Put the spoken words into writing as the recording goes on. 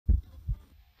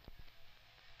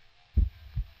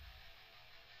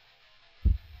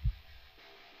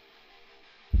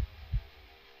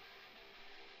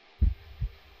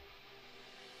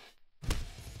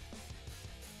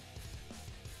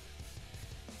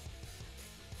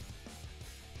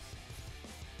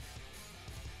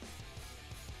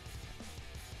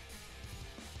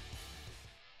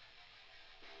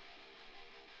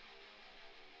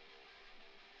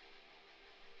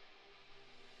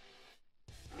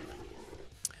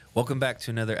Welcome back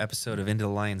to another episode of Into the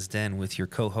Lion's Den with your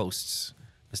co-hosts,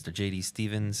 Mr. JD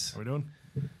Stevens. How we doing?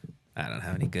 I don't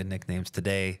have any good nicknames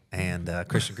today. And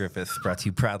Christian Griffith, brought to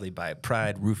you proudly by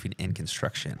Pride Roofing and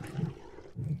Construction.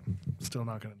 Still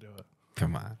not going to do it.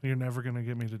 Come on. You're never going to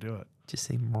get me to do it. Just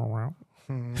say more.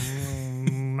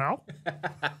 No.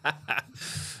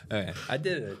 Okay, I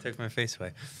did it. I took my face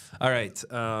away. All right.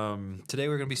 Today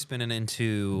we're going to be spinning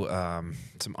into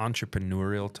some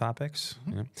entrepreneurial topics.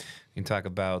 Mm-hmm. Yeah. We can talk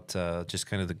about just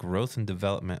kind of the growth and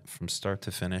development from start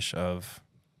to finish of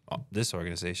this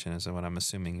organization is what I'm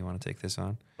assuming you want to take this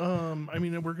on. I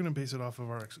mean, we're going to base it off of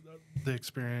the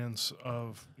experience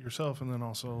of yourself, and then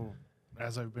also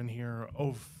as I've been here,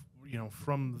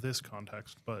 from this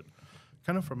context, but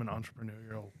kind of from an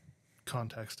entrepreneurial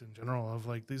context in general. Of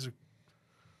like these are,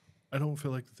 I don't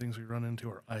feel like the things we run into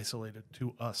are isolated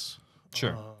to us.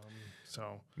 Sure.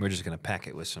 So We're just going to pack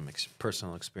it with some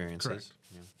personal experiences. Correct.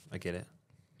 Yeah, I get it.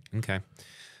 Okay.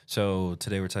 So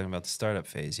today we're talking about the startup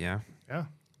phase, yeah? yeah,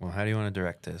 Well, how do you want to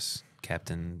direct this,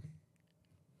 Captain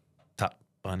Top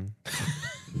Bun?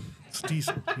 it's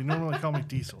Diesel. You normally call me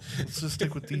Diesel. Let's just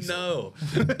stick with Diesel.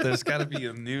 No. There's got to be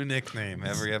a new nickname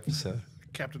every episode.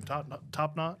 Captain Top Knot.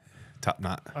 Top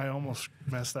Knot. I almost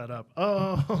messed that up.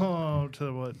 Oh,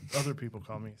 to what other people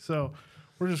call me. So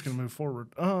we're just going to move forward.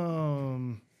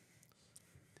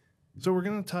 So we're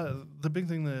going to the big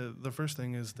thing, the first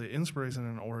thing is the inspiration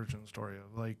and origin story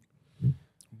of like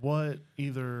what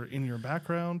either in your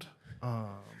background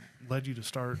led you to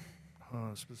start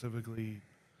specifically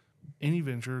any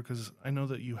venture, because I know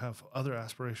that you have other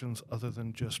aspirations other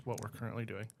than just what we're currently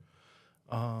doing.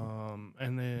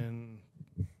 And then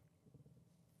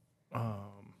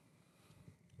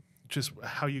just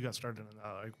how you got started in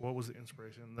that. Like, what was the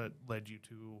inspiration that led you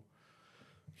to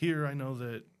here? I know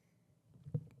that,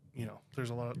 there's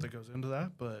a lot that goes into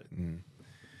that, but...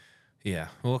 Yeah.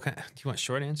 Well, do you want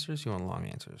short answers? You want long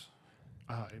answers?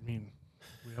 I mean,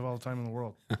 we have all the time in the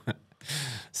world.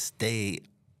 Stay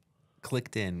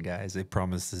clicked in, guys. I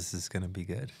promise this is going to be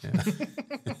good. Yeah.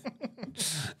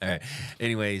 All right.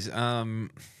 Anyways, I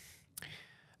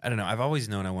don't know. I've always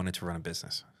known I wanted to run a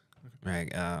business.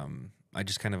 Right. I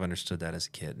just kind of understood that as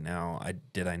a kid. Now,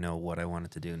 did I know what I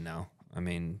wanted to do? No. I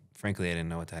mean, frankly, I didn't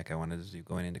know what the heck I wanted to do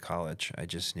going into college. I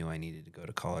just knew I needed to go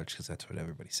to college because that's what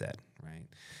everybody said, right?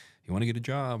 You want to get a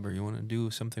job or you want to do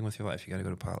something with your life, you got to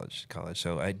go to college.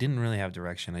 So I didn't really have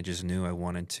direction. I just knew I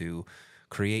wanted to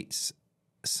create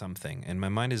something. And my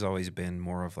mind has always been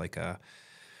more of like I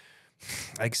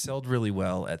excelled really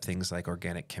well at things like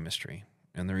organic chemistry.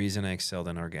 And the reason I excelled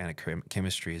in organic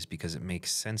chemistry is because it makes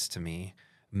sense to me.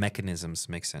 Mechanisms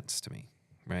make sense to me,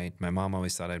 right? My mom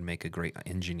always thought I'd make a great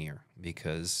engineer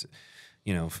because,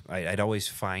 I'd always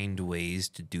find ways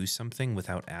to do something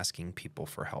without asking people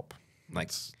for help.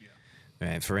 Like,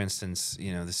 right, for instance,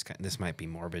 this might be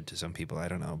morbid to some people, I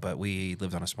don't know, but we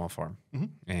lived on a small farm,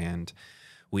 and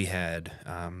we had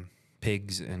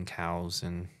pigs and cows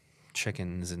and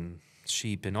chickens and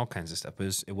sheep and all kinds of stuff.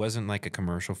 It wasn't like a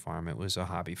commercial farm; it was a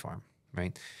hobby farm,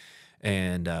 right?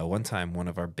 And one time, one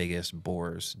of our biggest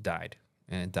boars died,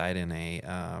 and it died in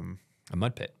a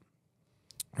mud pit,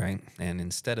 right? And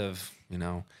instead of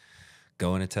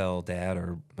going to tell Dad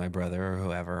or my brother or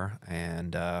whoever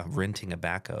and renting a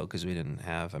backhoe, because we didn't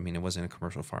have, it wasn't a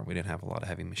commercial farm. We didn't have a lot of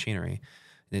heavy machinery.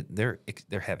 They're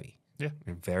heavy. Yeah.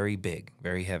 They're very big,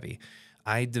 very heavy.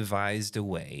 I devised a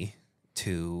way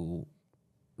to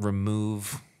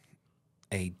remove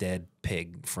a dead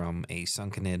pig from a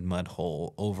sunken-in mud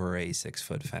hole over a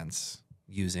 6-foot fence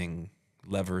using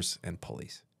levers and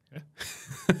pulleys.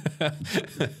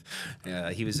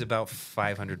 Yeah, he was about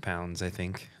 500 pounds, I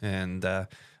think, and I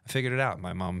figured it out.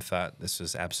 My mom thought this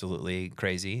was absolutely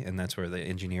crazy, and that's where the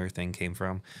engineer thing came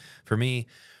from. For me,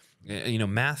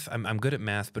 math, I'm good at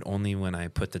math, but only when I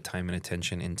put the time and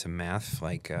attention into math.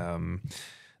 Like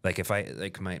if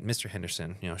I my Mr.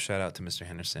 Henderson, shout out to Mr.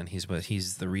 Henderson.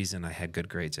 He's the reason I had good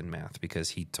grades in math, because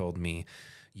he told me,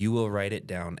 you will write it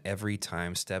down every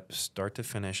time, start to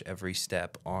finish, every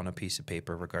step on a piece of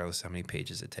paper, regardless of how many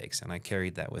pages it takes. And I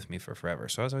carried that with me for forever.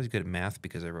 So I was always good at math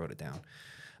because I wrote it down.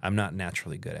 I'm not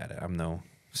naturally good at it. I'm no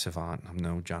savant. I'm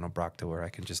no John O'Brocta where I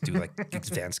can just do like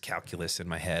advanced calculus in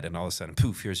my head and all of a sudden,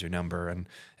 poof, here's your number and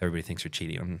everybody thinks you're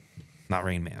cheating. I'm not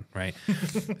Rain Man, right?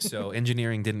 So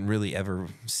engineering didn't really ever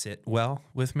sit well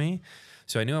with me.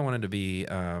 So I knew I wanted to be,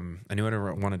 I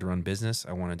wanted to run business.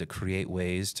 I wanted to create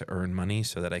ways to earn money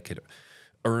so that I could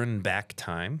earn back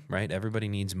time, right? Everybody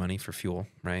needs money for fuel,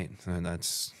 right? And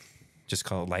that's just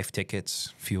call it life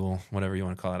tickets, fuel, whatever you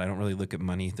want to call it. I don't really look at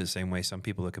money the same way some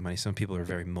people look at money. Some people are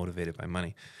very motivated by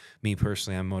money. Me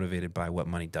personally, I'm motivated by what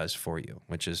money does for you,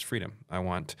 which is freedom. I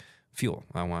want fuel.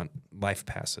 I want life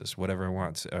passes, whatever I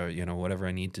want, whatever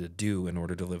I need to do in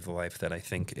order to live the life that I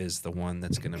think is the one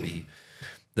that's going to be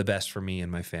the best for me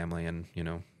and my family and,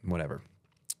 whatever.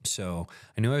 So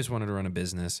I knew I always wanted to run a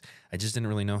business. I just didn't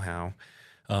really know how.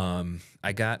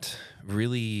 I got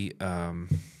really,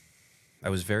 I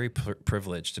was very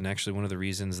privileged. And actually one of the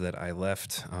reasons that I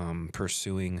left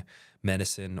pursuing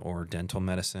medicine or dental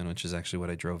medicine, which is actually what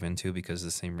I drove into because of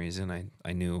the same reason.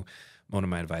 I knew, one of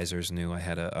my advisors knew I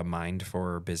had a mind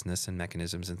for business and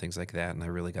mechanisms and things like that. And I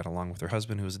really got along with her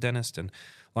husband, who was a dentist. And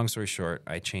long story short,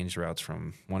 I changed routes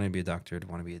from wanting to be a doctor to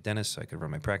wanting to be a dentist so I could run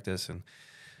my practice. And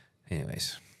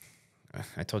anyways,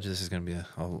 I told you this is going to be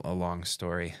a long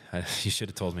story. You should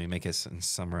have told me, make us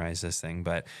summarize this thing.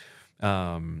 But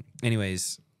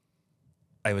anyways,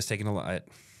 I was taking a lot.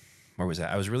 Where was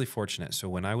that? I was really fortunate. So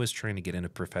when I was trying to get into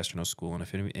professional school, and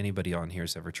if anybody on here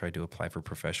has ever tried to apply for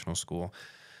professional school,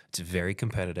 it's very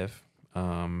competitive.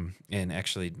 And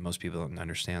actually, most people don't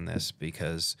understand this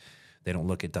because they don't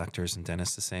look at doctors and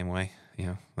dentists the same way,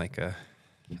 like The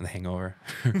Hangover.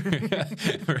 Yeah.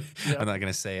 I'm not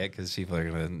going to say it because people are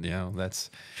going to, it's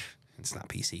not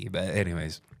PC. But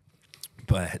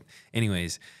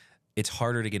anyways, it's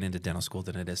harder to get into dental school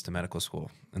than it is to medical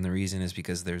school. And the reason is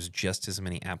because there's just as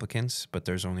many applicants, but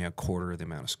there's only a quarter of the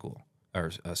amount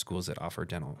of schools that offer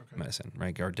dental medicine,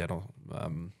 right? Or dental,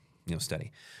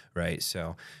 study, right?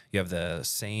 So you have the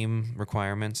same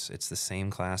requirements. It's the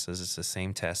same classes. It's the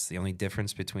same tests. The only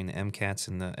difference between the MCATs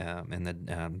and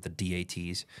the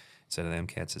DATs, instead of the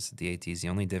MCATs, it's the DATs. The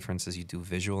only difference is you do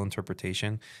visual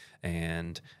interpretation,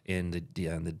 and in the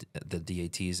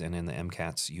DATs and in the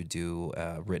MCATs you do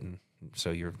written.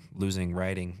 So you're losing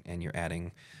writing and you're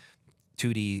adding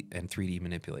 2D and 3D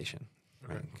manipulation.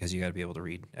 Right, because you got to be able to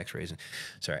read x-rays.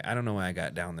 Sorry, I don't know why I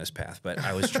got down this path, but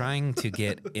I was trying to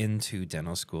get into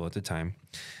dental school at the time,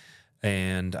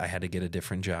 and I had to get a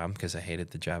different job because I hated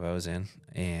the job I was in,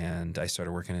 and I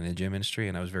started working in the gym industry,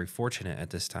 and I was very fortunate at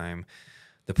this time.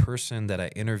 The person that I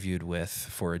interviewed with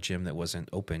for a gym that wasn't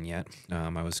open yet,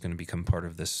 I was going to become part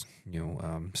of this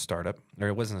startup, or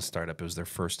it wasn't a startup, it was their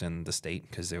first in the state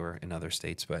because they were in other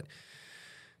states, but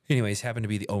anyways, happened to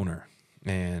be the owner.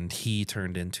 And he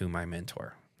turned into my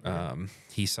mentor.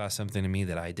 He saw something in me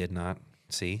that I did not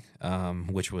see,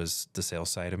 which was the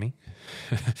sales side of me.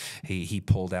 He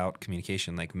pulled out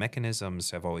communication. Like,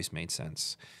 mechanisms have always made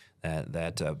sense.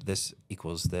 That this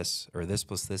equals this, or this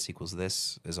plus this equals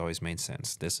this has always made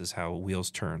sense. This is how wheels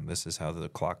turn. This is how the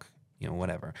clock,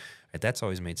 whatever. Right? That's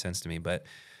always made sense to me. But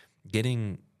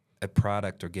getting a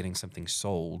product or getting something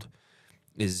sold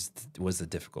was a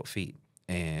difficult feat.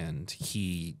 And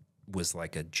he was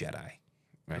like a Jedi,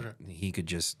 right? Okay. He could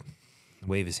just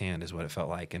wave his hand is what it felt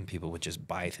like, and people would just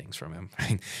buy things from him.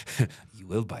 Right? You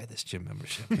will buy this gym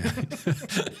membership.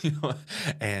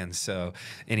 And so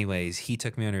anyways, he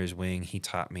took me under his wing. He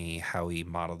taught me how he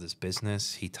modeled his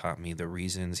business. He taught me the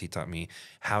reasons. He taught me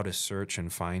how to search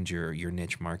and find your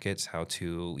niche markets, how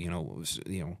to,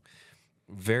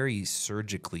 very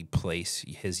surgically place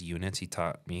his units. He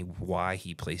taught me why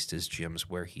he placed his gyms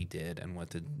where he did and what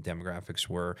the demographics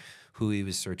were, who he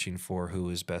was searching for, who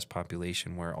his best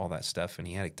population were, all that stuff. And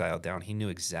he had it dialed down. He knew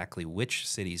exactly which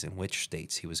cities and which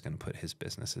states he was going to put his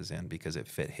businesses in because it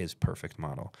fit his perfect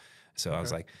model. So I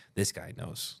was like, this guy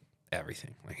knows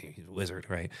everything. Like, he's a wizard,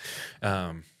 right?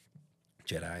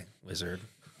 Jedi, wizard.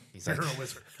 You're a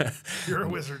wizard. You're a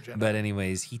wizard, Jedi. But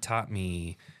anyways, he taught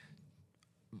me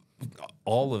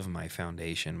all of my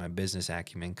foundation, my business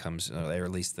acumen comes, or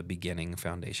at least the beginning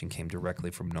foundation came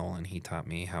directly from Nolan. He taught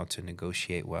me how to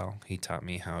negotiate well. He taught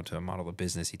me how to model a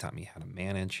business. He taught me how to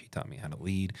manage. He taught me how to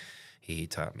lead. He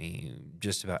taught me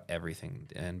just about everything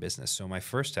in business. So my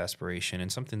first aspiration,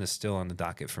 and something that's still on the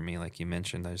docket for me, like you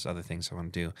mentioned, there's other things I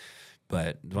want to do,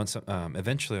 but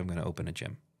eventually I'm going to open a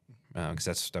gym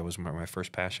because that was where my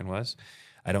first passion was.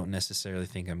 I don't necessarily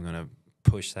think I'm going to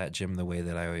push that gym the way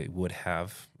that I would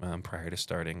have prior to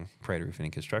starting Pride Roofing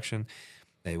and Construction.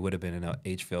 It would have been an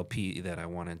HVLP that I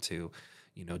wanted to,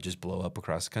 just blow up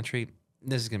across the country.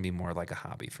 This is going to be more like a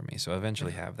hobby for me. So I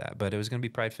eventually have that. But it was going to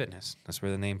be Pride Fitness. That's where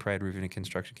the name Pride Roofing and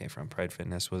Construction came from. Pride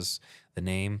Fitness was the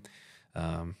name.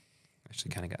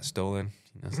 Actually kind of got stolen.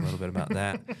 It's a little bit about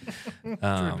that.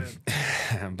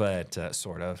 But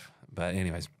sort of. But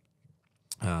anyways,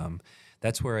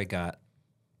 that's where I got,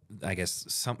 I guess,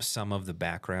 some of the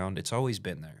background. It's always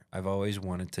been there. I've always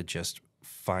wanted to just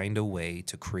find a way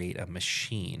to create a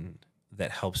machine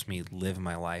that helps me live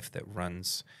my life that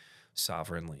runs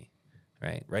sovereignly,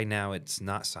 right? Right now, it's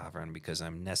not sovereign because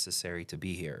I'm necessary to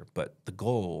be here, but the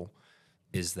goal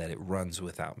is that it runs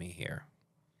without me here,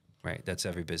 right? That's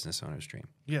every business owner's dream.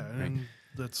 Yeah, right? and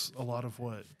that's a lot of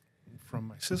what, from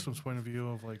my systems point of view,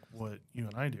 of like what you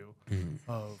and I do,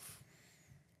 of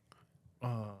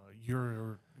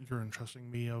you're entrusting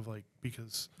me of like,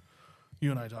 because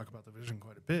you and I talk about the vision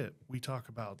quite a bit. We talk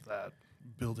about that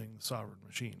building the sovereign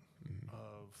machine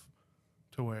of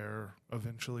to where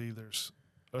eventually there's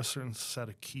a certain set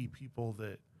of key people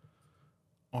that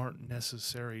aren't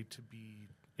necessary to be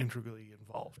integrally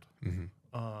involved day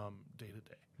to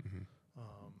day.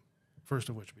 First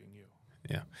of which being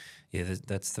you. Yeah,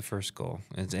 that's the first goal,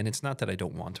 and it's not that I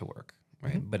don't want to work,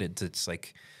 right? But it's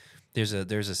like there's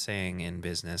a saying in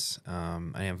business.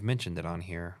 I have mentioned it on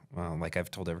here. Like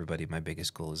I've told everybody, my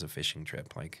biggest goal is a fishing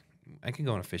trip. Like I can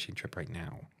go on a fishing trip right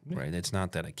now, right? It's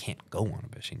not that I can't go on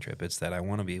a fishing trip. It's that I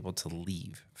want to be able to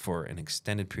leave for an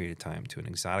extended period of time to an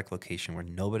exotic location where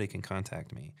nobody can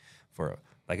contact me for,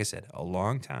 like I said, a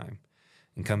long time,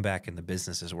 and come back and the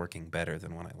business is working better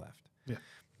than when I left. Yeah.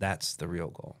 That's the real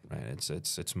goal, right?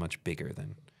 It's much bigger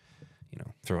than,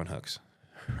 throwing hooks,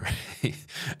 right?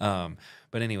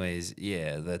 But anyways,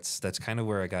 yeah, that's kind of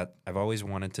where I've always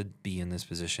wanted to be in this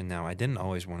position. Now, I didn't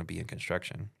always want to be in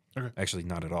construction. Okay. Actually,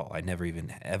 not at all. I never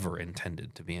even ever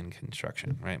intended to be in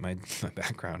construction, right? My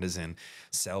background is in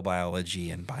cell biology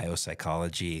and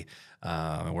biopsychology.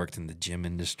 I worked in the gym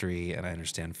industry, and I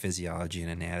understand physiology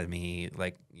and anatomy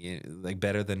like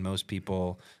better than most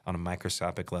people on a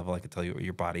microscopic level. I could tell you what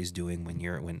your body's doing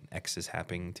when X is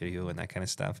happening to you and that kind of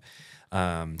stuff.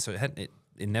 So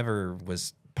it never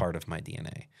was part of my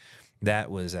DNA. That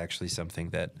was actually something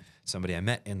that somebody I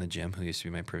met in the gym, who used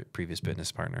to be my previous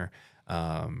business partner,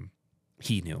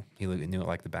 he knew. He knew it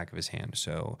like the back of his hand.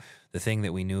 So the thing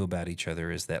that we knew about each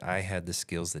other is that I had the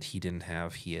skills that he didn't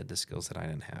have. He had the skills that I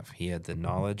didn't have. He had the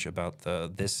knowledge about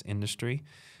this industry,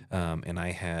 and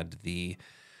I had the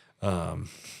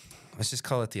let's just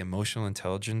call it the emotional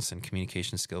intelligence and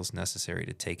communication skills necessary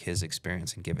to take his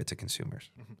experience and give it to consumers.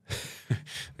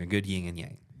 A good yin and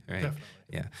yang, right? Definitely.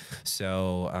 Yeah.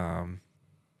 So,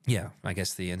 I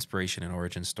guess the inspiration and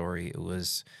origin story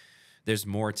was, there's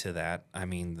more to that. I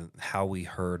mean, how we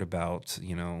heard about,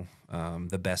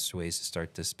 the best ways to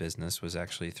start this business was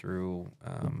actually through,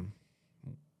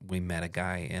 we met a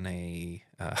guy in a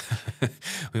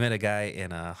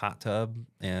hot tub,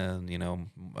 and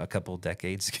a couple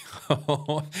decades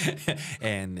ago,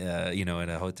 and in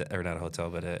a hotel, or not a hotel,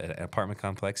 but an apartment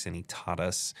complex, and he taught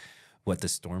us what the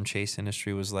storm chase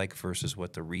industry was like versus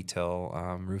what the retail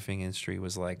roofing industry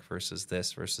was like versus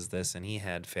this. And he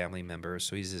had family members,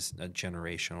 so he's just a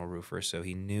generational roofer, so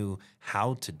he knew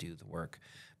how to do the work,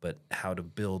 but how to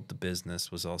build the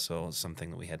business was also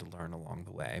something that we had to learn along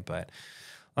the way. But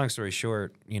long story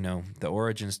short, the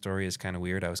origin story is kind of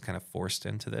weird. I was kind of forced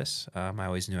into this. I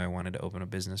always knew I wanted to open a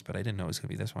business, but I didn't know it was going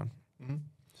to be this one.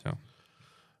 So,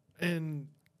 and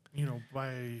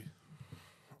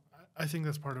I think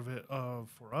that's part of it.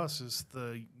 For us, is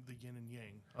the yin and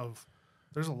yang of.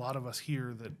 There's a lot of us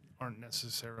here that aren't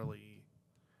necessarily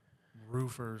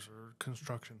roofers or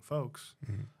construction folks,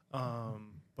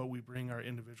 but we bring our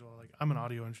individual. Like, I'm an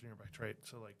audio engineer by trade,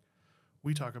 so like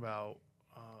we talk about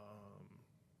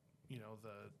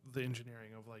the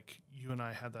engineering of, like, you and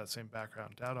I had that same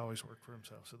background. Dad always worked for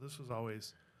himself, so this was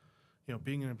always,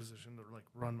 being in a position to like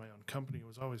run my own company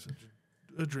was always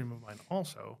a dream of mine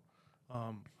also.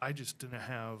 I just didn't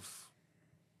have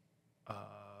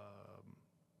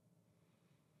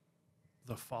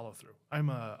the follow through. I'm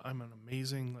an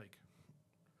amazing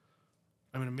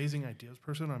ideas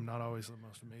person. I'm not always the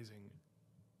most amazing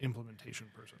implementation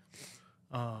person.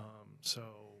 So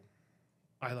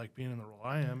I like being in the role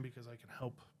I am because I can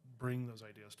help bring those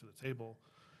ideas to the table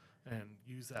and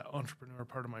use that entrepreneur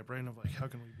part of my brain of like, how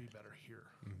can we be better here?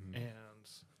 And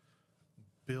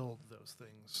build those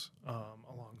things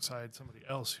alongside somebody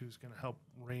else who's going to help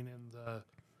rein in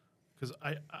because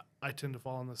I tend to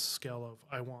fall on the scale of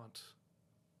I want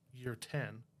year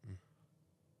 10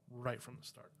 right from the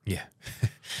start. Yeah.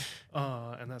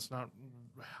 And that's not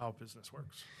how business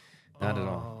works. Not at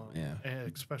all. Yeah.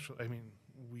 And especially, I mean,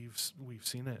 we've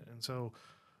seen it. And so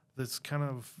that's kind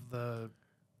of the,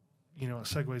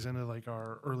 segues into like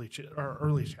our early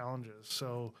challenges.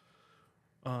 So,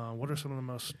 what are some of the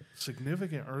most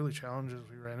significant early challenges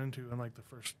we ran into in like the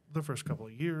first couple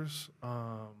of years?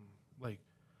 Like,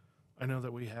 I know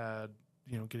that we had,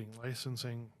 getting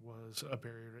licensing was a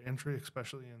barrier to entry,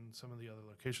 especially in some of the other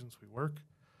locations we work.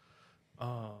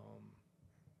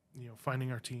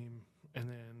 Finding our team and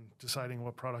then deciding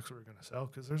what products we're going to sell,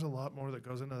 because there's a lot more that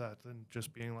goes into that than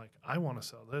just being like, I want to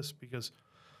sell this, because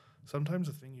sometimes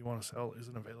the thing you want to sell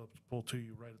isn't available to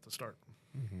you right at the start.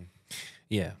 Mm-hmm.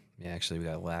 Yeah. Actually, we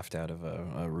got laughed out of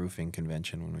a roofing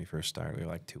convention when we first started. We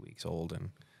were like 2 weeks old, and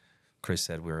Chris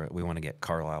said we want to get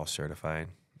Carlisle certified,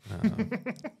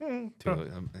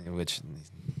 which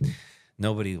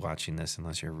nobody watching this,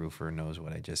 unless you're a roofer, knows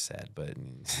what I just said. But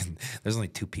there's only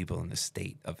 2 people in the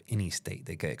state of any state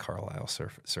that get Carlisle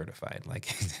certified.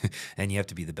 Like, and you have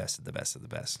to be the best of the best of the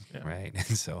best, right?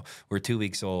 And so we're 2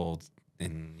 weeks old,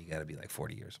 and you got to be like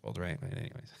 40 years old, right?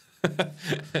 Anyways.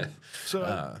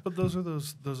 So, but those are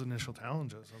those initial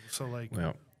challenges. So, like,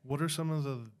 what are some of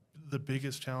the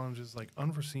biggest challenges, like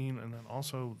unforeseen, and then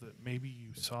also that maybe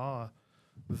you saw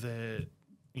that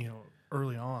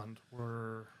early on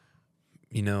were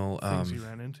things you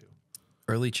ran into?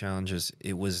 Early challenges.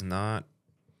 It was not.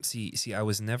 See, I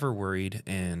was never worried,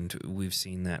 and we've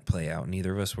seen that play out.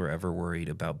 Neither of us were ever worried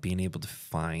about being able to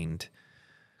find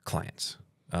clients.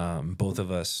 Both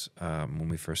of us, when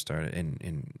we first started,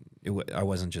 I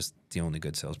wasn't just the only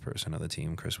good salesperson of the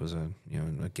team. Chris was a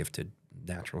gifted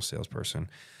natural salesperson,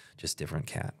 just different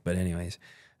cat. But anyways,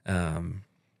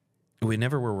 we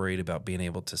never were worried about being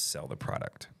able to sell the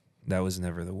product. That was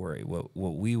never the worry. What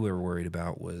we were worried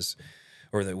about was,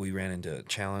 or that we ran into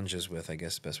challenges with, I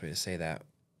guess the best way to say that,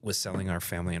 was selling our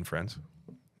family and friends.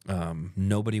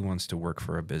 Nobody wants to work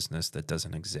for a business that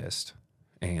doesn't exist.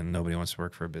 And nobody wants to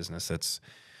work for a business that's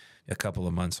a couple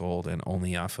of months old and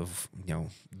only off of,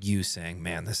 you saying,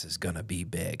 man, this is going to be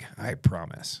big. I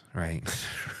promise. Right.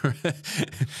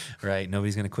 Right.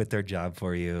 Nobody's going to quit their job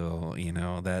for you.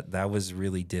 That was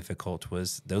really difficult.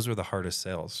 Those were the hardest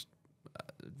sales.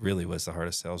 Really was the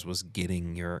hardest sales, was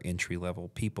getting your entry level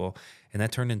people. And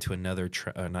that turned into another,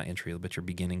 not entry, but your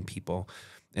beginning people.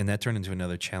 And that turned into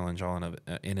another challenge all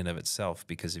in and of itself,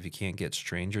 because if you can't get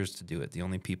strangers to do it, the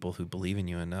only people who believe in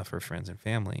you enough are friends and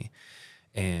family.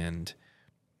 And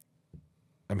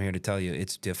I'm here to tell you,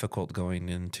 it's difficult going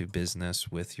into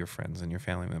business with your friends and your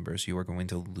family members. You are going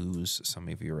to lose some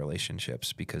of your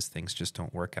relationships because things just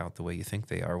don't work out the way you think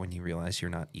they are when you realize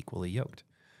you're not equally yoked.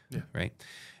 Yeah. Right.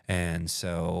 And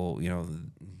so,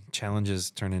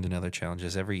 challenges turn into another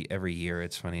challenges every year.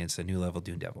 It's funny. It's a new level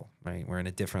dune devil, right? We're in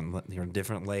a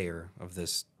different layer of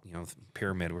this,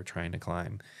 pyramid we're trying to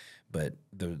climb. But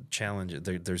the challenge,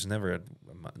 there's never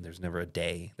a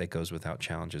day that goes without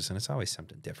challenges, and it's always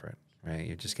something different, right?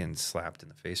 You're just getting slapped in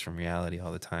the face from reality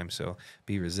all the time. So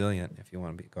be resilient if you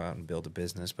want to go out and build a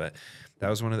business. But that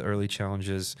was one of the early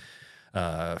challenges.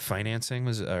 Financing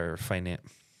was,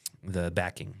 the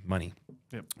backing, money.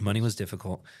 Yep. Money was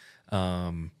difficult.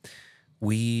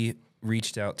 We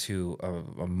reached out to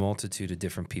a multitude of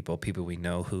different people we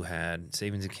know who had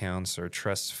savings accounts or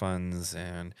trust funds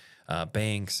and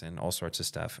banks and all sorts of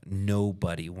stuff.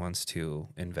 Nobody wants to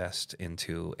invest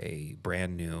into a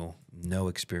brand new, no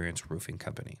experience roofing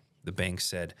company. The bank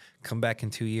said, come back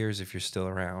in 2 years if you're still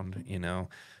around.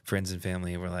 Friends and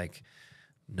family were like,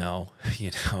 no,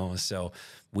 so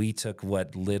we took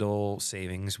what little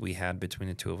savings we had between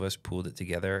the two of us, pooled it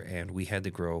together, and we had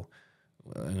to grow.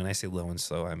 When I say low and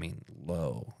slow, I mean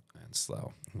low and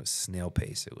slow. It was snail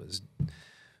pace. It was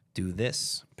do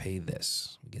this, pay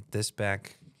this, get this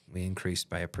back. We increased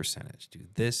by a percentage. Do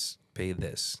this, pay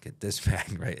this, get this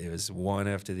back. Right? It was one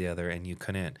after the other, and you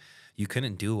couldn't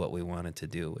do what we wanted to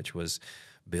do, which was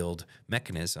build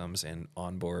mechanisms and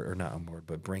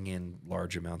but bring in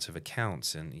large amounts of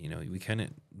accounts. And, we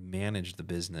couldn't manage the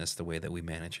business the way that we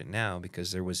manage it now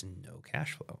because there was no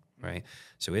cash flow, right?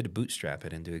 So we had to bootstrap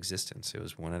it into existence. It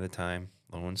was one at a time,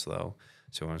 low and slow,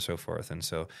 so on and so forth. And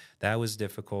so that was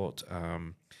difficult.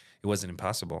 It wasn't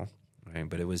impossible, right?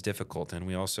 But it was difficult. And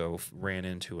we also ran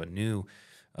into a new,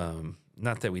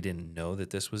 not that we didn't know that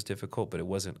this was difficult, but it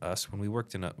wasn't us. When we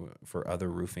worked for other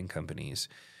roofing companies,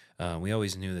 we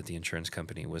always knew that the insurance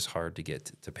company was hard to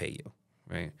get to pay you,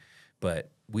 right? But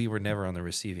we were never on the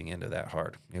receiving end of that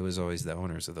hard. It was always the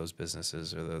owners of those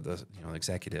businesses or the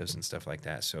executives and stuff like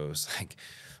that. So it was like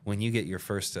when you get your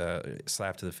first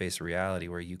slap to the face of reality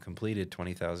where you completed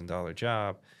 $20,000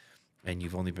 job and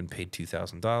you've only been paid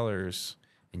 $2,000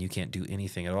 and you can't do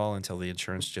anything at all until the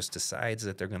insurance just decides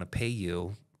that they're going to pay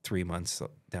you 3 months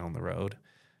down the road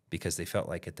because they felt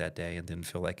like it that day and didn't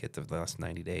feel like it the last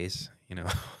 90 days,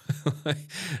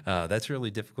 that's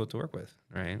really difficult to work with,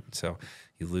 right? So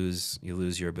you lose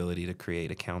your ability to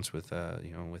create accounts with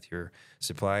your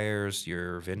suppliers,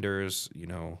 your vendors.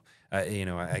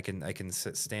 I can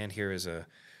stand here as a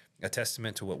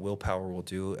testament to what willpower will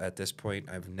do at this point.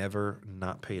 I've never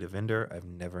not paid a vendor. I've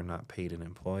never not paid an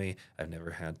employee. I've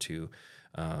never had to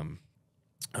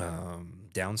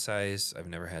downsize. I've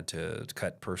never had to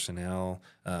cut personnel.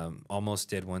 Almost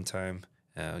did one time.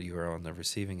 You were on the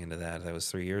receiving end of that. That was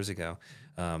 3 years ago.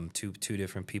 Two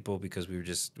different people because we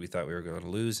thought we were going to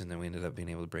lose, and then we ended up being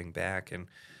able to bring back. And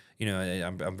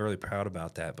I'm really proud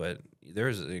about that. But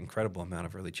there's an incredible amount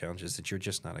of early challenges that you're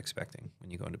just not expecting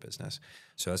when you go into business.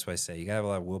 So that's why I say you got to have a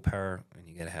lot of willpower, and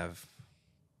you got to have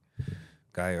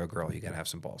guy or girl. You got to have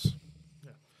some balls.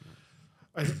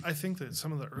 I think that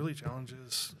some of the early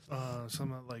challenges,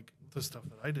 some of like the stuff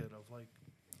that I did of like,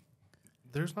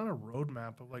 there's not a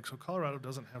roadmap of like, so Colorado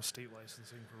doesn't have state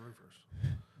licensing for roofers.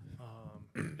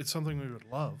 It's something we would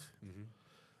love,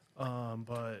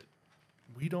 but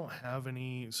we don't have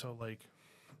any. So like,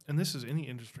 and this is any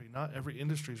industry. Not every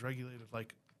industry is regulated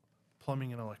like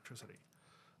plumbing and electricity.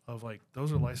 Of like,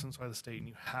 those are licensed by the state, and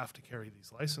you have to carry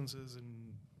these licenses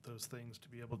and those things to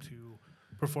be able to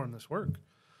perform this work.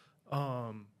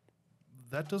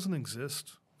 That doesn't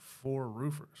exist for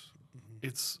roofers.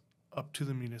 It's up to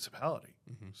the municipality.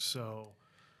 So,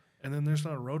 and then there's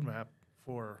not a roadmap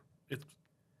for it.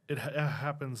 It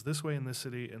happens this way in this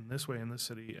city, and this way in this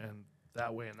city, and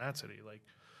that way in that city. Like,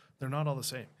 they're not all the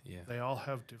same. Yeah. They all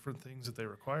have different things that they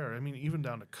require. I mean, even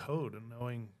down to code and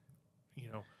knowing,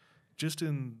 just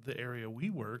in the area we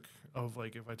work of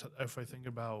like, if I think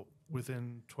about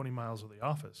within 20 miles of the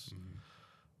office,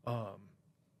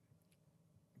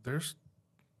 there's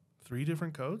 3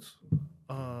 different codes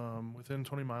within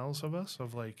 20 miles of us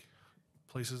of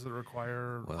places that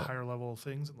require higher level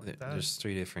things and like that. There's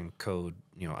 3 different code,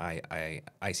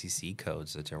 ICC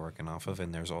codes that they're working off of,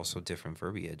 and there's also different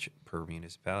verbiage per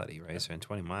municipality, right? So in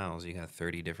 20 miles, you got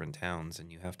 30 different towns,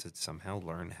 and you have to somehow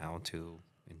learn how to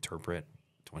interpret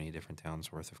 20 different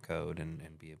towns worth of code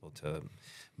and be able to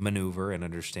maneuver and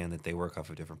understand that they work off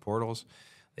of different portals.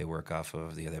 They work off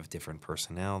of, they have different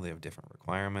personnel. They have different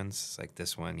requirements. It's like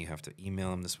this one, you have to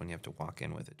email them. This one, you have to walk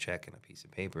in with a check and a piece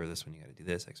of paper. This one, you got to do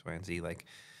this, X, Y, and Z. Like,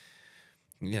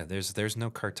 yeah, there's no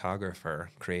cartographer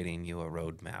creating you a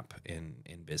roadmap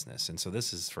in business. And so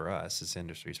this is for us. It's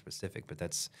industry specific, but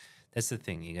that's the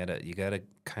thing. You gotta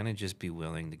kind of just be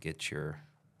willing to get your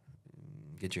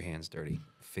hands dirty,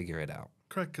 figure it out.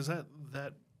 Correct, because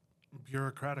that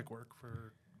bureaucratic work,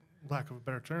 for lack of a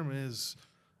better term, is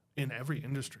in every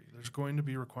industry. There's going to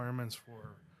be requirements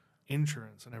for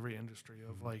insurance in every industry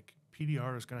of like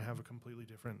PDR is going to have a completely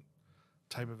different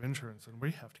type of insurance than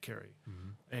we have to carry,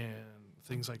 and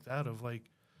things like that of like,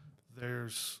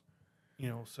 there's,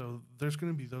 so there's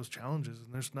going to be those challenges,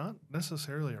 and there's not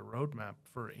necessarily a roadmap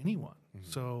for anyone.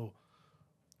 So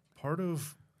part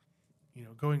of,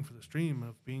 going for the stream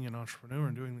of being an entrepreneur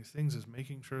and doing these things is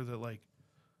making sure that like,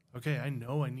 okay, I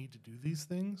know I need to do these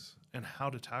things and how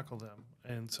to tackle them.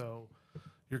 And so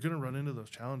you're going to run into those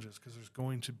challenges because there's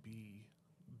going to be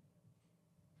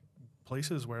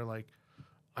places where like,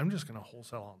 I'm just going to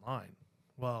wholesale online.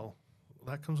 Well,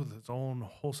 that comes with its own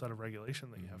whole set of regulation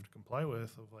that you have to comply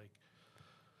with of like,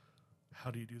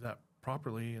 how do you do that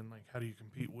properly? And like, how do you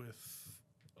compete with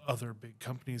other big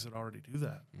companies that already do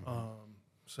that?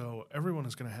 So everyone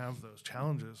is going to have those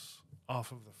challenges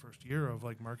off of the first year of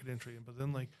like market entry, but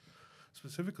then like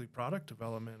specifically product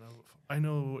development. I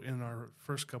know in our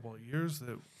first couple of years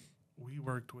that we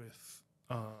worked with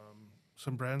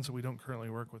some brands that we don't currently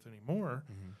work with anymore,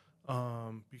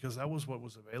 because that was what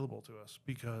was available to us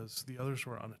because the others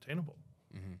were unattainable.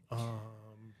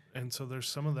 And so there's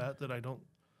some of that I don't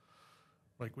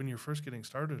like when you're first getting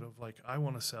started of like, I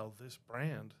want to sell this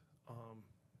brand.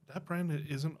 That brand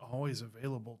isn't always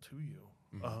available to you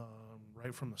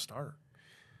right from the start.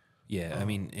 Yeah, I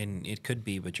mean, and it could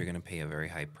be, but you're going to pay a very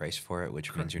high price for it,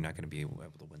 which means you're not going to be able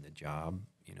to win the job,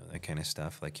 that kind of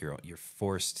stuff. Like you're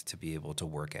forced to be able to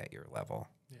work at your level,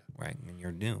 right? And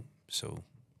you're new, so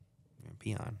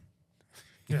be on.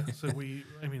 Yeah, so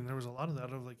there was a lot of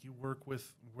that of like you work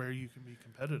with where you can be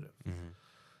competitive,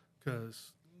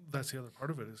 because that's the other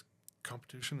part of it is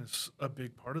competition is a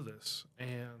big part of this,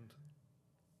 and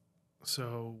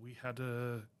so we had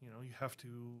to, you have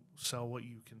to sell what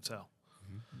you can sell.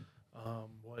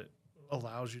 What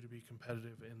allows you to be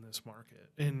competitive in this market,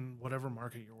 in whatever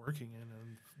market you're working in,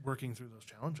 and working through those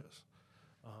challenges.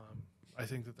 I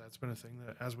think that's been a thing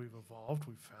that as we've evolved,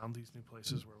 we've found these new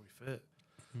places where we fit.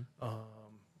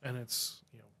 And it's,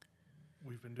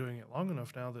 we've been doing it long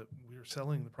enough now that we're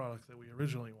selling the product that we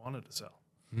originally wanted to sell.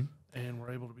 And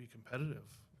we're able to be competitive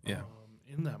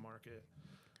in that market.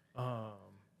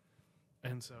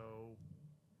 And so,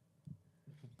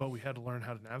 but we had to learn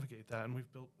how to navigate that, and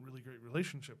we've built really great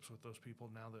relationships with those people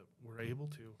now that we're able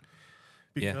to,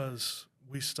 because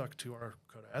we stuck to our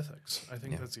code of ethics. I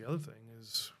think that's the other thing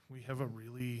is we have a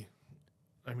really,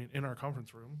 in our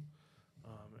conference room,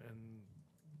 and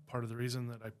part of the reason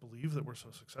that I believe that we're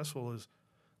so successful is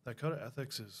that code of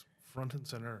ethics is front and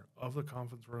center of the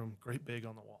conference room, great big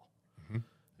on the wall.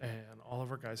 And all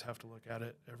of our guys have to look at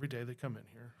it every day they come in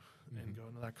here and go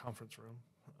into that conference room.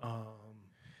 I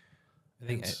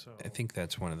think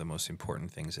that's one of the most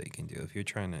important things that you can do if you're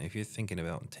thinking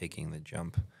about taking the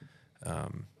jump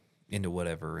into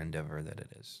whatever endeavor that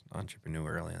it is,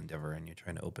 entrepreneurial endeavor, and you're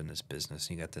trying to open this business.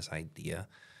 And you got this idea.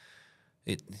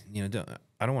 I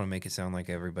don't want to make it sound like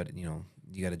everybody,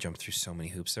 you got to jump through so many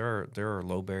hoops. There are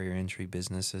low barrier entry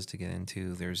businesses to get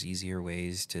into. There's easier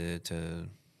ways to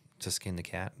skin the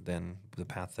cat than the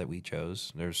path that we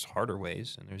chose. There's harder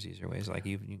ways and there's easier ways. Like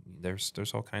there's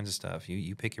all kinds of stuff.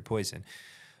 You pick your poison.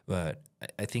 But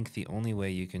I think the only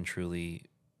way you can truly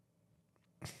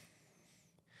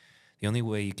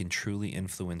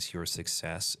influence your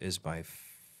success is by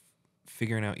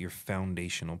figuring out your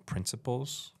foundational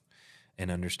principles and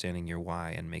understanding your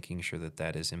why and making sure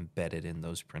that is embedded in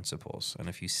those principles. And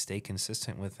if you stay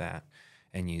consistent with that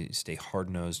and you stay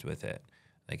hard-nosed with it,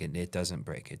 like it doesn't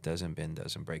break. It doesn't bend,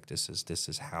 doesn't break. This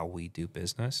is how we do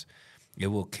business. It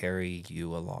will carry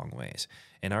you a long ways.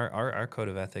 And our code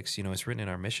of ethics, it's written in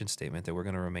our mission statement that we're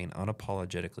going to remain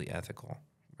unapologetically ethical,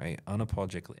 right?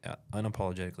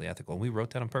 Unapologetically ethical. And we wrote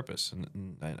that on purpose.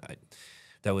 And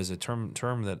that was a term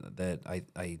that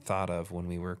I thought of when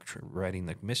we were writing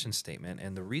the mission statement.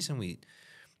 And the reason we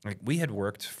had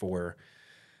worked for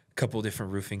couple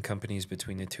different roofing companies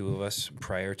between the two of us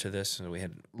prior to this, and we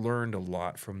had learned a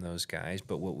lot from those guys.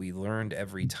 But what we learned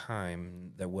every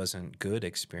time that wasn't good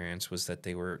experience was that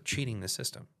they were cheating the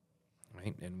system,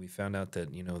 right? And we found out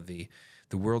that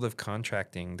the world of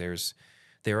contracting, there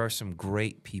are some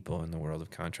great people in the world of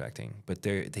contracting, but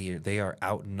they are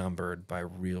outnumbered by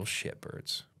real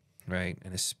shitbirds, right?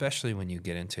 And especially when you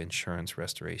get into insurance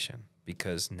restoration,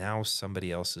 because now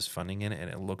somebody else is funding it and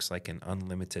it looks like an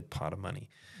unlimited pot of money.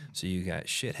 So you got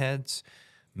shitheads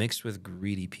mixed with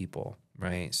greedy people,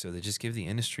 right? So they just give the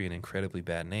industry an incredibly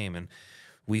bad name. And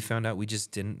we found out we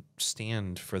just didn't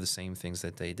stand for the same things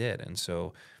that they did. And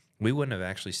so we wouldn't have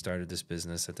actually started this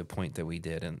business at the point that we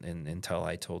did until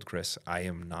I told Chris, I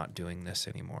am not doing this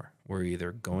anymore. We're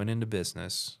either going into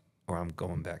business or I'm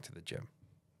going back to the gym.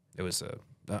 It was a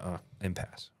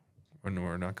impasse.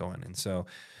 We're not going. And so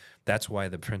that's why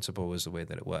the principle was the way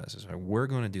that it was. It's like, we're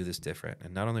going to do this different.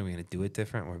 And not only are we going to do it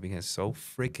different, we're being so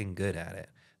freaking good at it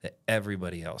that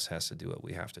everybody else has to do what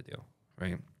we have to do,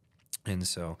 right? And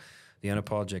so the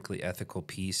unapologetically ethical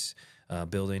piece,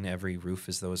 building every roof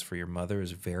as though it's for your mother,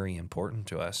 is very important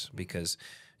to us because,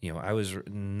 I was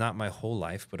not my whole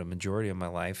life, but a majority of my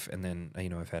life. And then,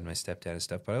 I've had my stepdad and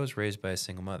stuff, but I was raised by a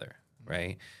single mother,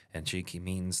 right? And she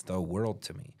means the world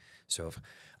to me. So if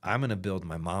I'm going to build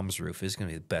my mom's roof, it's going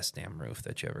to be the best damn roof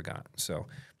that you ever got. So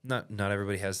not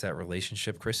everybody has that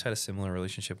relationship. Chris had a similar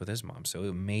relationship with his mom. So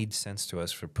it made sense to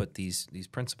us to put these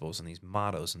principles and these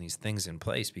mottos and these things in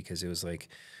place because it was like,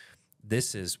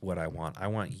 this is what I want. I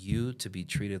want you to be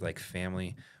treated like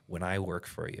family when I work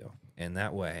for you. And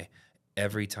that way,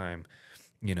 every time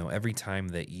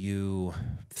that you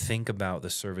think about the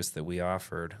service that we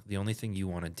offered, the only thing you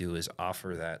want to do is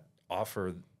offer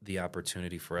the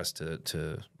opportunity for us to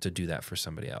do that for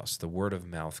somebody else. The word of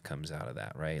mouth comes out of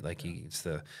that, right? Like it's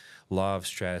the law of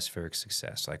stratospheric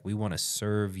success. Like we want to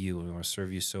serve you. We want to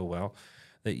serve you so well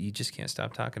that you just can't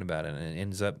stop talking about it. And it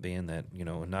ends up being that,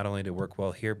 not only to work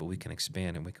well here, but we can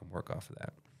expand and we can work off of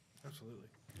that. Absolutely.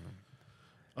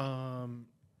 Yeah.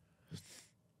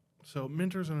 So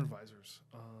mentors and advisors.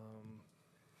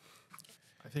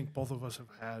 I think both of us have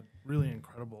had really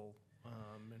incredible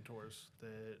mentors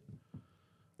that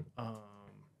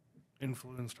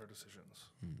influenced our decisions.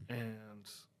 And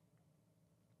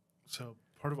so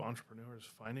part of entrepreneur is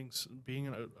being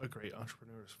a great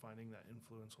entrepreneur is finding that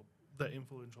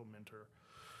influential mentor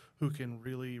who can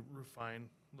really refine,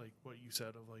 like what you said,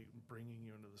 of like bringing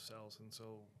you into the cells. And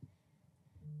so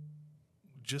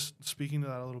just speaking to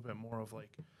that a little bit more of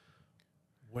like,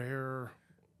 where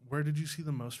did you see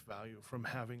the most value from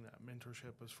having that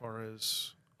mentorship as far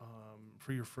as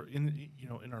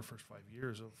in our first 5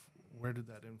 years of where did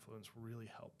that influence really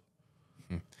help?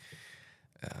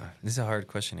 This is a hard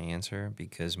question to answer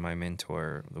because my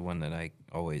mentor, the one that I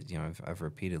always, I've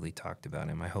repeatedly talked about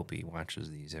him. I hope he watches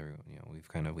these.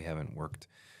 We haven't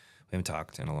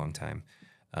talked in a long time,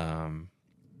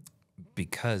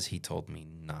 because he told me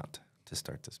not to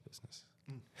start this business.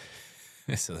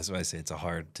 So that's why I say it's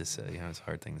hard to say. It's a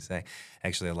hard thing to say.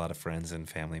 Actually, a lot of friends and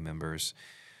family members.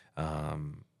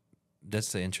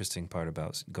 That's the interesting part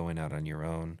about going out on your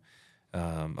own.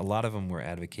 A lot of them were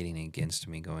advocating against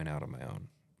me going out on my own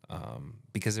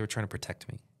because they were trying to protect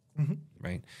me,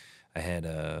 right? I had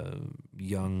a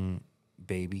young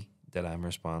baby that I'm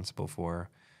responsible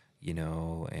for. you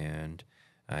know, and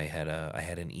I had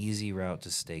an easy route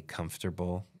to stay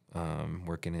comfortable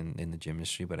working in the gym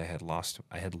industry, but I had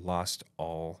lost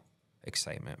all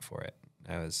excitement for it.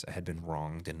 I had been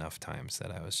wronged enough times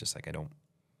that I was just like, I don't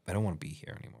want to be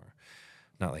here anymore.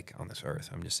 Not like on this earth.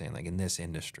 I'm just saying like in this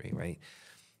industry, right?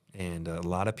 And a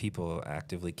lot of people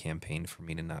actively campaigned for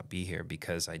me to not be here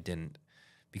because I didn't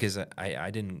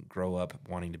grow up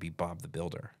wanting to be Bob the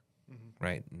Builder,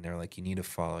 right? And they're like, you need to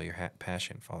follow your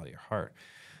passion, follow your heart.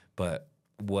 But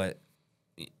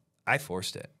I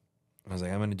forced it. I was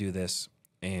like, I'm going to do this.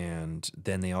 And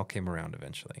then they all came around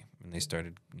eventually. And they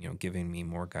started, you know, giving me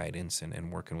more guidance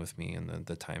and working with me in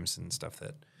the times and stuff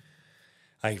that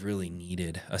I really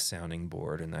needed a sounding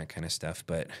board and that kind of stuff.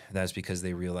 But that's because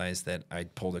they realized that I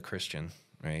pulled a Christian,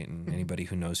 right? And anybody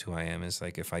who knows who I am is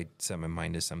like, if I set my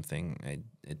mind to something,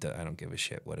 I don't give a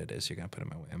shit what it is you're going to put in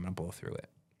my way. I'm going to blow through it,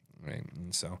 right?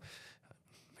 And so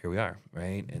here we are,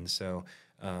 right? And so,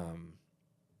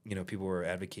 you know, people were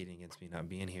advocating against me not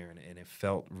being here, and it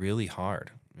felt really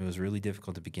hard. It was really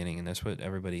difficult at the beginning, and that's what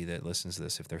everybody that listens to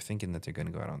this, if they're thinking that they're going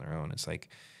to go out on their own, it's like,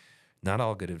 not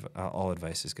all all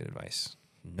advice is good advice.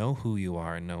 Know who you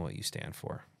are and know what you stand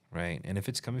for, right? And if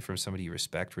it's coming from somebody you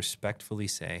respect, respectfully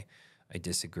say, I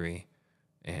disagree,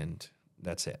 and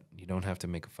that's it. You don't have to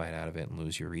make a fight out of it and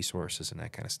lose your resources and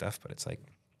that kind of stuff, but it's like,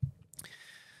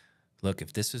 look,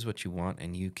 if this is what you want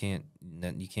and you can't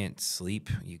sleep,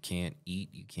 you can't eat,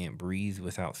 you can't breathe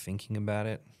without thinking about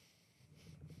it,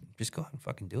 just go out and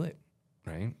fucking do it,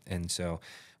 right? And so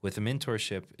with the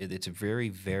mentorship, it's very,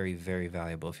 very, very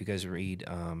valuable. If you guys read,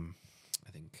 I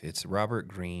think it's Robert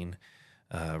Greene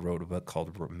wrote a book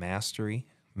called Mastery.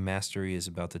 Mastery is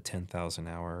about the 10,000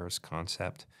 hours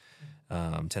concept.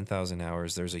 10,000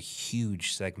 hours, there's a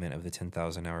huge segment of the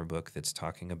 10,000 hour book that's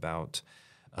talking about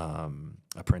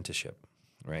apprenticeship,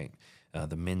 right?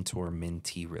 The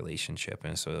mentor-mentee relationship.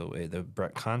 And so the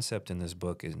concept in this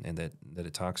book and that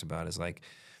it talks about is like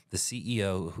the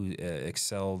CEO who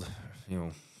excelled, you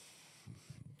know,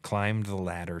 climbed the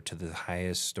ladder to the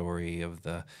highest story of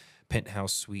the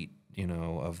penthouse suite, you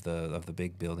know, of the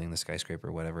big building, the skyscraper,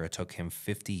 whatever. It took him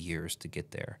 50 years to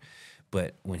get there.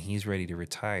 But when he's ready to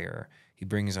retire, he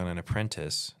brings on an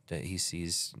apprentice that he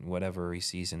sees whatever he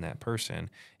sees in that person,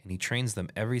 and he trains them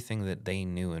everything that they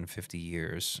knew in 50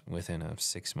 years within a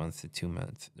 6 month to 2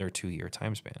 month or 2 year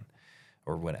time span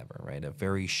or whatever, right? A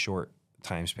very short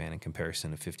time span in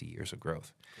comparison to 50 years of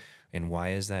growth. And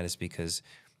why is that? It's because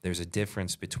there's a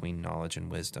difference between knowledge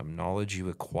and wisdom. Knowledge you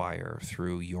acquire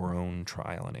through your own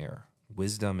trial and error.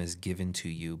 Wisdom is given to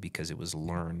you because it was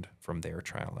learned from their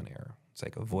trial and error. It's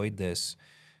like, avoid this,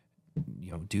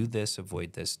 you know, do this,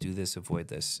 avoid this, do this, avoid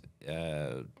this,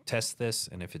 test this,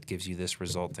 and if it gives you this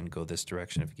result, then go this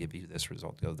direction. If it gives you this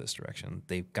result, go this direction.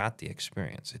 They've got the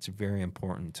experience. It's very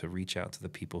important to reach out to the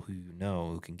people who you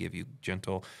know who can give you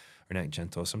gentle, or not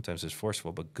gentle, sometimes it's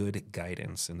forceful, but good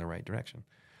guidance in the right direction.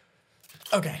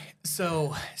 Okay,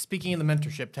 so speaking of the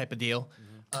mentorship type of deal,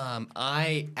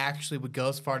 I actually would go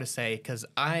as far to say, because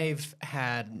I've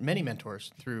had many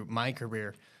mentors through my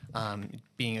career,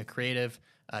 being a creative,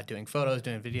 doing photos,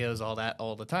 doing videos, all that,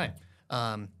 all the time.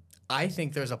 I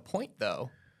think there's a point, though,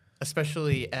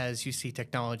 especially as you see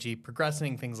technology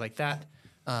progressing, things like that.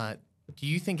 Do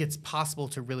you think it's possible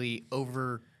to really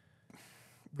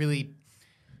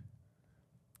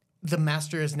the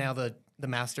master is now the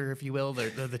master, if you will,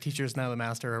 the teacher is now the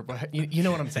master. Or you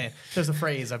know what I'm saying? There's a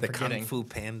phrase I'm forgetting. Kung Fu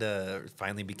Panda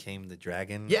finally became the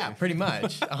dragon. Yeah, pretty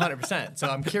much, 100%. So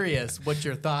I'm curious what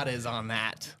your thought is on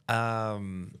that.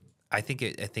 I think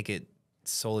it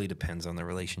solely depends on the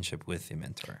relationship with the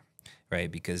mentor,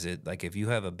 right? Because if you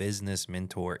have a business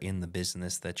mentor in the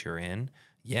business that you're in,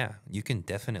 yeah, you can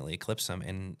definitely eclipse them,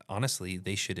 and honestly,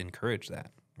 they should encourage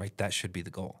that. Right, that should be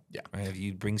the goal. Yeah. Right. If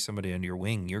you bring somebody under your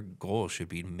wing, your goal should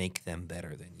be to make them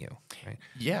better than you. Right.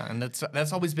 Yeah, and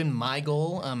that's always been my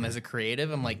goal as a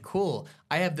creative. I'm like, cool.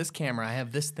 I have this camera. I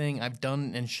have this thing. I've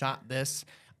done and shot this.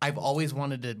 I've always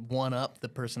wanted to one up the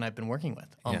person I've been working with.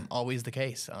 Always the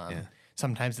case.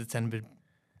 Sometimes it's ended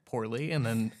poorly, and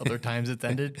then other times it's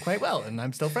ended quite well, and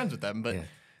I'm still friends with them. But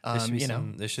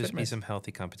there should be some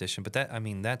healthy competition. But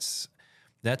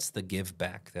that's the give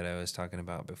back that I was talking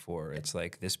about before. It's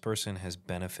like this person has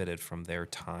benefited from their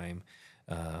time.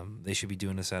 They should be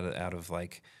doing this out of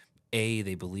like, A,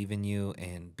 they believe in you,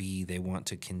 and B, they want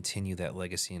to continue that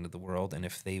legacy into the world. And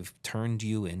if they've turned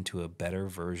you into a better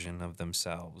version of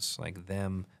themselves, like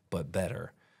them, but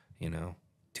better,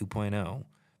 2.0,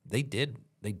 they did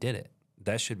it.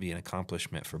 That should be an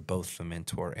accomplishment for both the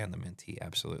mentor and the mentee,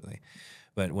 absolutely.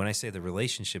 But when I say the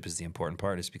relationship is the important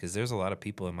part, it's because there's a lot of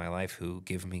people in my life who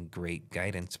give me great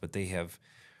guidance, but they have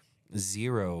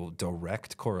zero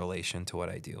direct correlation to what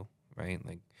I do, right?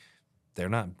 Like they're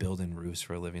not building roofs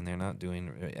for a living. They're not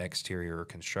doing exterior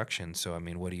construction. So, I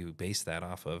mean, what do you base that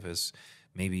off of? Is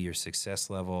maybe your success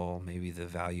level, maybe the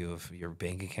value of your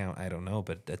bank account. I don't know,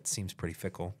 but that seems pretty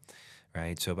fickle,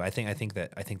 right? So, but I think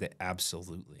that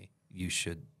absolutely you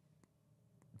should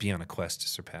be on a quest to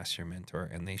surpass your mentor,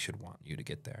 and they should want you to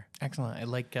get there. Excellent. I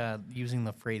like using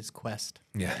the phrase quest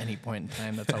Yeah. at any point in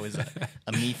time. That's always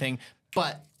a me thing.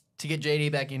 But to get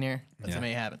JD back in here, let's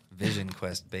make it happen. Vision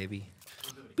quest, baby.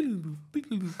 Let's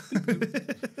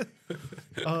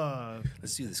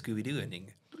do the Scooby-Doo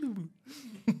ending.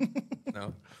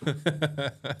 No.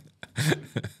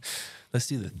 Let's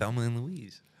do the Thelma and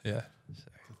Louise. Yeah.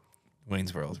 Sorry.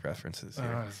 Wayne's World references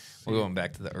here. We're going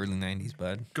back to the early 90s,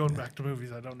 bud. Going back to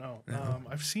movies, I don't know.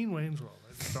 I've seen Wayne's World.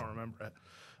 I just don't remember it.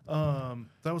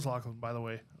 That was Lachlan, by the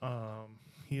way.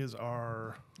 He is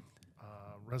our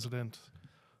resident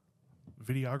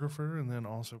videographer and then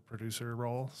also producer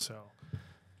role. So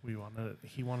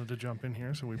he wanted to jump in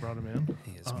here, so we brought him in.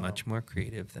 He is much more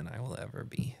creative than I will ever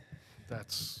be.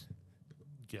 That's,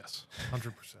 yes,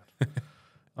 100%.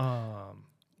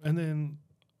 And then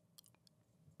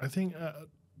I think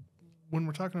when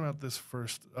we're talking about this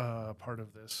first part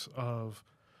of this, of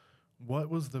what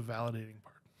was the validating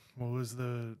part? What was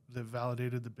that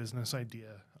validated the business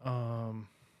idea?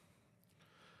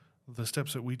 The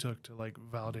steps that we took to like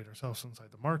validate ourselves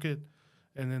inside the market,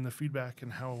 and then the feedback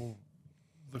and how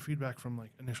the feedback from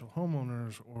like initial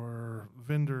homeowners or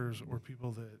vendors or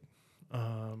people that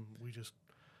we just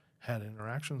had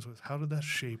interactions with. How did that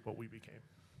shape what we became?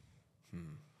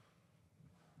 I'm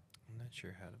not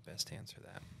sure how to best answer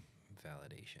that.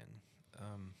 Validation.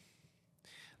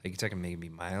 Like you're talking maybe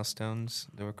milestones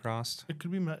that were crossed? It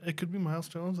could be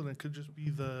milestones, and it could just be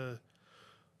the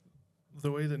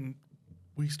way that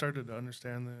we started to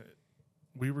understand that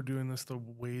we were doing this the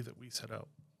way that we set out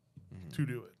to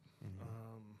do it.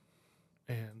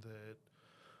 And that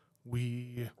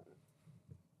we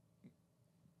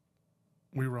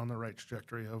were on the right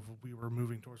trajectory of we were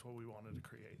moving towards what we wanted to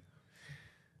create.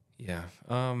 Yeah.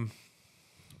 Well,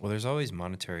 there's always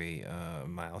monetary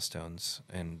milestones,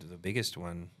 and the biggest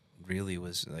one really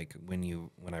was like when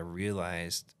I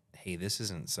realized, hey, this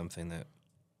isn't something that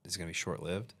is going to be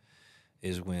short-lived,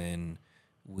 is when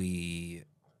we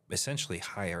essentially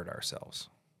hired ourselves.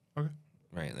 Okay.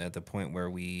 Right, at the point where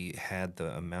we had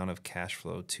the amount of cash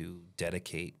flow to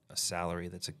dedicate a salary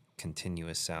that's a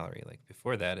continuous salary. Like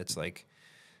before that, it's like,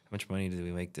 how much money do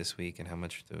we make this week, and how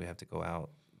much do we have to go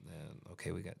out?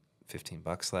 Okay, we got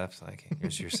 $15 left. Like,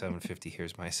 here's your $750.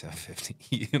 Here's my $750.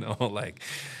 You know, like,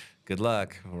 good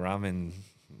luck. Ramen.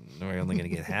 We're only going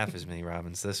to get half as many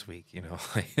ramens this week. You know,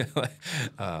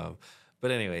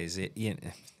 but anyways, it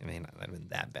may not have been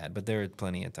that bad, but there were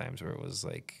plenty of times where it was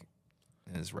like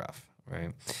it was rough.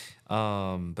 Right.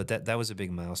 But that was a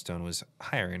big milestone, was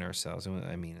hiring ourselves. And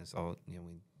I mean, it's all, we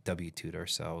W-2'd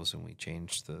ourselves, and we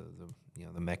changed the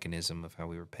mechanism of how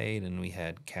we were paid, and we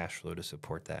had cash flow to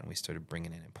support that. And we started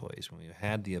bringing in employees when we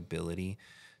had the ability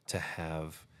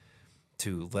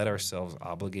to let ourselves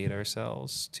obligate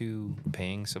ourselves to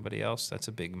paying somebody else. That's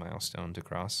a big milestone to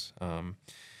cross.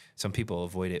 Some people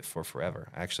avoid it for forever.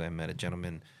 Actually, I met a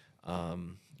gentleman,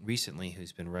 recently,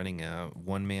 who's been running a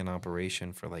one-man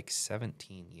operation for like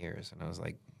 17 years. And I was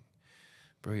like,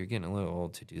 bro, you're getting a little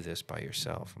old to do this by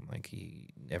yourself. I'm like,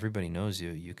 everybody knows you.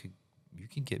 You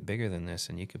could get bigger than this,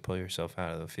 and you could pull yourself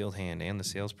out of the field hand and the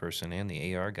salesperson and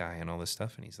the AR guy and all this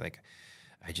stuff. And he's like,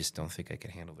 I just don't think I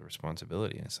could handle the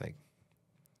responsibility. And it's like,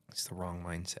 it's the wrong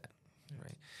mindset,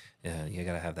 right? You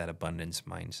got to have that abundance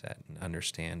mindset and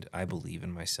understand, I believe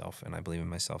in myself, and I believe in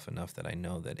myself enough that I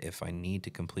know that if I need to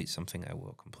complete something, I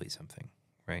will complete something,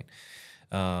 right?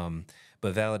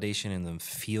 But validation in the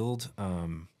field,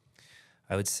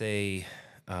 I would say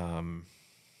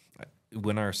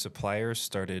when our suppliers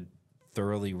started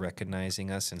thoroughly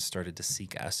recognizing us and started to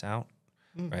seek us out,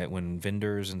 right? When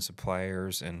vendors and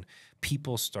suppliers and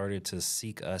people started to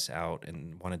seek us out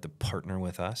and wanted to partner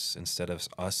with us instead of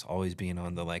us always being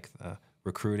on the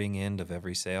recruiting end of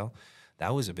every sale,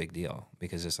 that was a big deal,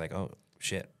 because it's like, oh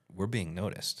shit, we're being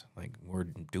noticed, like we're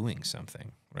doing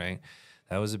something, right?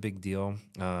 That was a big deal.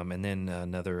 And then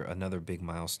another big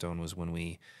milestone was when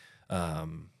we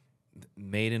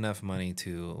made enough money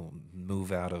to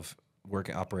move out of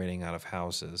operating out of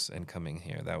houses and coming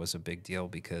here. That was a big deal,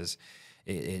 because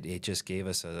it just gave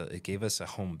us a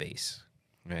home base,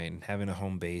 right? And having a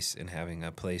home base and having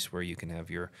a place where you can have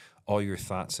all your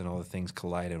thoughts and all the things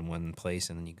collide in one place,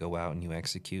 and then you go out and you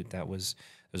execute. It was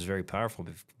very powerful.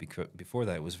 Before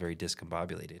that, it was very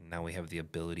discombobulated. And now we have the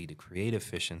ability to create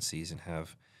efficiencies and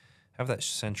have have that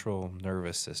central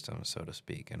nervous system, so to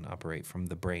speak, and operate from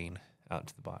the brain out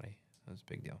to the body. That's a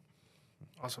big deal.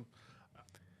 Awesome.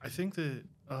 I think that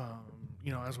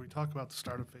as we talk about the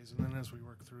startup phase, and then as we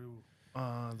work through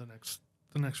the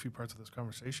next few parts of this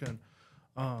conversation,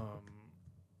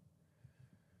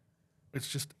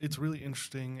 it's really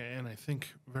interesting, and I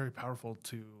think very powerful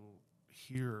to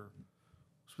hear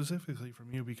specifically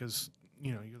from you, because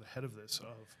you're the head of this,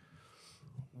 of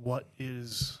what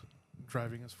is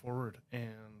driving us forward.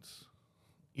 And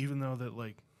even though that,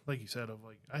 like you said, of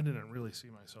like, I didn't really see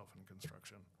myself in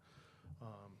construction.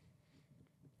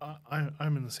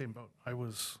 I'm in the same boat. I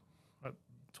was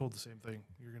told the same thing.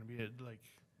 You're going to be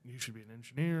you should be an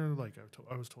engineer. Like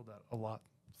I was told that a lot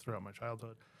throughout my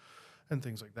childhood and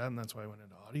things like that. And that's why I went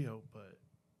into audio. But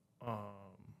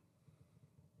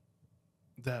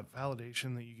that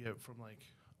validation that you get from like,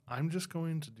 I'm just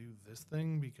going to do this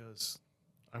thing because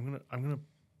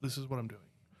this is what I'm doing,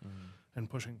 and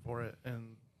pushing for it.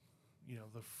 And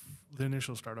the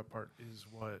initial startup part is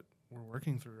what we're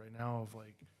working through right now, of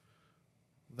like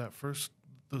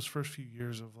those first few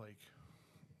years of like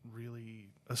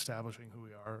really establishing who we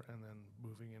are, and then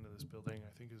moving into this building,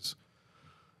 I think is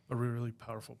a really, really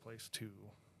powerful place to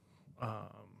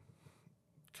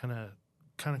kind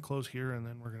of close here. And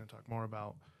then we're going to talk more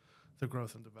about the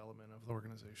growth and development of the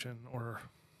organization, or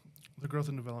the growth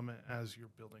and development as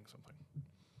you're building something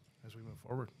as we move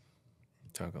forward.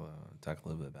 Talk a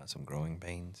little bit about some growing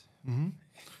pains. Mm-hmm.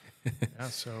 Yeah,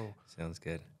 so sounds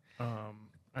good.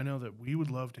 I know that we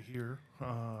would love to hear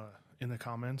in the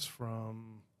comments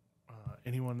from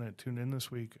anyone that tuned in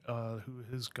this week who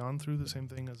has gone through the same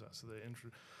thing as us,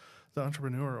 the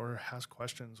entrepreneur, or has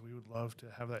questions. We would love to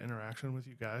have that interaction with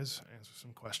you guys, answer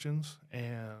some questions,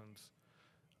 and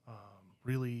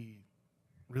really,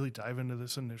 really dive into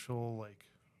this initial, like,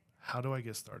 how do I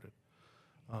get started?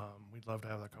 We'd love to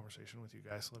have that conversation with you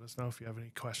guys. Let us know if you have any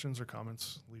questions or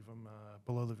comments. Leave them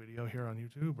below the video here on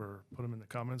YouTube, or put them in the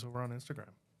comments over on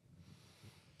Instagram.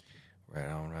 Right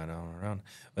on.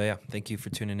 Well, yeah, thank you for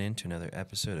tuning in to another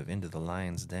episode of Into the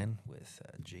Lion's Den with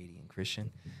JD and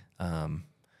Christian.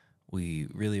 We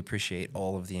really appreciate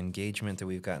all of the engagement that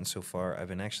we've gotten so far. I've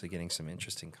been actually getting some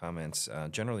interesting comments,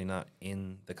 generally not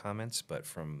in the comments, but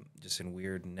from just in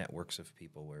weird networks of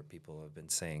people, where people have been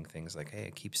saying things like, hey,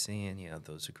 I keep seeing,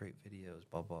 those are great videos,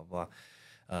 blah, blah, blah.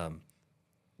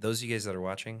 Those of you guys that are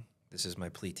watching, this is my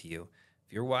plea to you.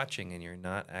 If you're watching and you're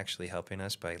not actually helping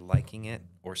us by liking it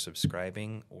or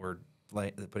subscribing or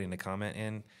putting a comment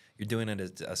in, you're doing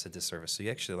us a disservice. So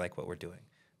you actually like what we're doing.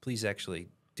 Please actually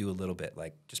do a little bit,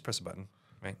 like just press a button,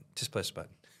 right? Just press a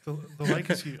button. The like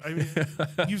is huge. I mean,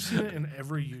 you've seen it in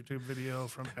every YouTube video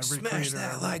from every Smash creator.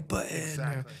 that like button.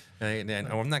 Exactly. And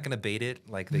I'm not going to bait it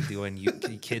like they do on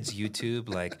kids' YouTube.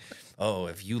 Like, oh,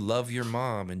 if you love your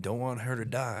mom and don't want her to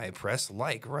die, press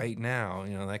like right now.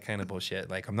 That kind of bullshit.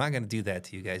 Like, I'm not going to do that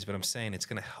to you guys, but I'm saying it's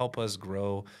going to help us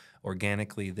grow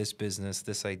organically this business,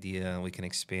 this idea. We can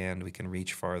expand, we can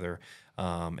reach farther,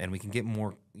 and we can get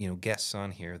more guests on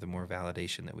here, the more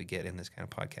validation that we get in this kind of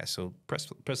podcast. So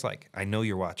press like. I know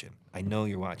you're watching.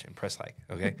 Press like,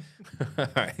 okay? All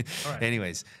right.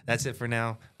 Anyways, that's it for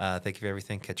now. Thank you for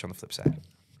everything. Catch you on the flip side.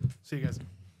 See you guys.